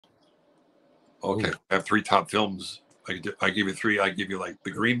Okay, Ooh. I have 3 top films. I give you 3. I give you like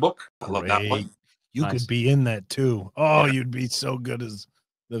The Green Book. I love that one. You Nice. could be in that too. Oh, Yeah. you'd be so good as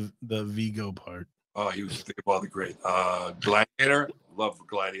the Vigo part. Oh, he was the great. Gladiator. Love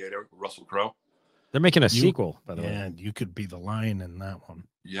Gladiator. Russell Crowe. They're making a sequel, by the way. And you could be the lion in that one.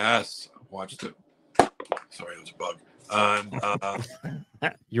 Yes, I watched it. Sorry, it was a bug.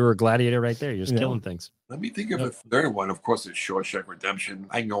 And You were a gladiator right there. You're just killing things. let me think of a third one. Of course, it's Shawshank Redemption.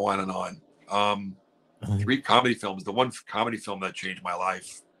 I can go on and on. 3 comedy films. The one comedy film that changed my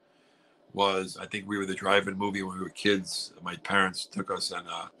life was, I think we were the drive-in movie when we were kids. My parents took us, and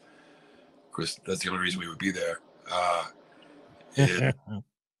of course, that's the only reason we would be there. Is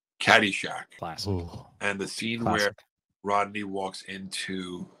Caddyshack. Classic. Ooh. And the scene Classic. where Rodney walks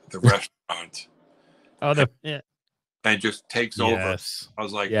into the restaurant Oh, yeah. and just takes over. Yes. I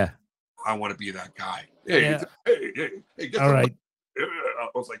was like, Yeah. I want to be that guy. Hey, Yeah. hey, get All right. I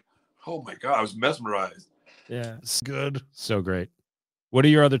was like, oh my God, I was mesmerized. Yeah. It's good. So great. What are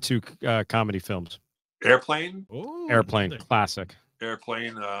your other 2 comedy films? Airplane. Ooh, Airplane. Classic.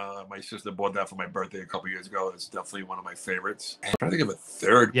 Airplane. My sister bought that for my birthday a couple years ago. It's definitely one of my favorites. I'm trying to think of a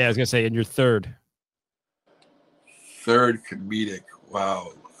third. Yeah, I was gonna say in your third comedic.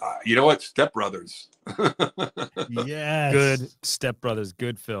 Wow. You know what? Step Brothers. Yes. good Step Brothers.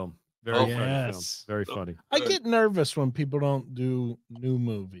 Good film. Very funny film. yes. Very funny. I get nervous when people don't do new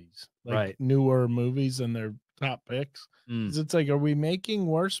movies, like Right. newer movies and their top picks. 'Cause it's like, are we making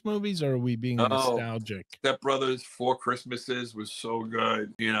worse movies or are we being nostalgic? Step Brothers, 4 Christmases was so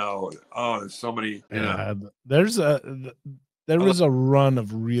good. You know, there's so many. You know. There was a run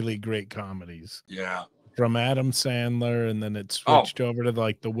of really great comedies. Yeah. From Adam Sandler, and then it switched over to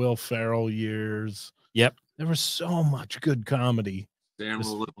like the Will Ferrell years. Yep. There was so much good comedy. Sam,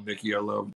 Little Nicky, I love.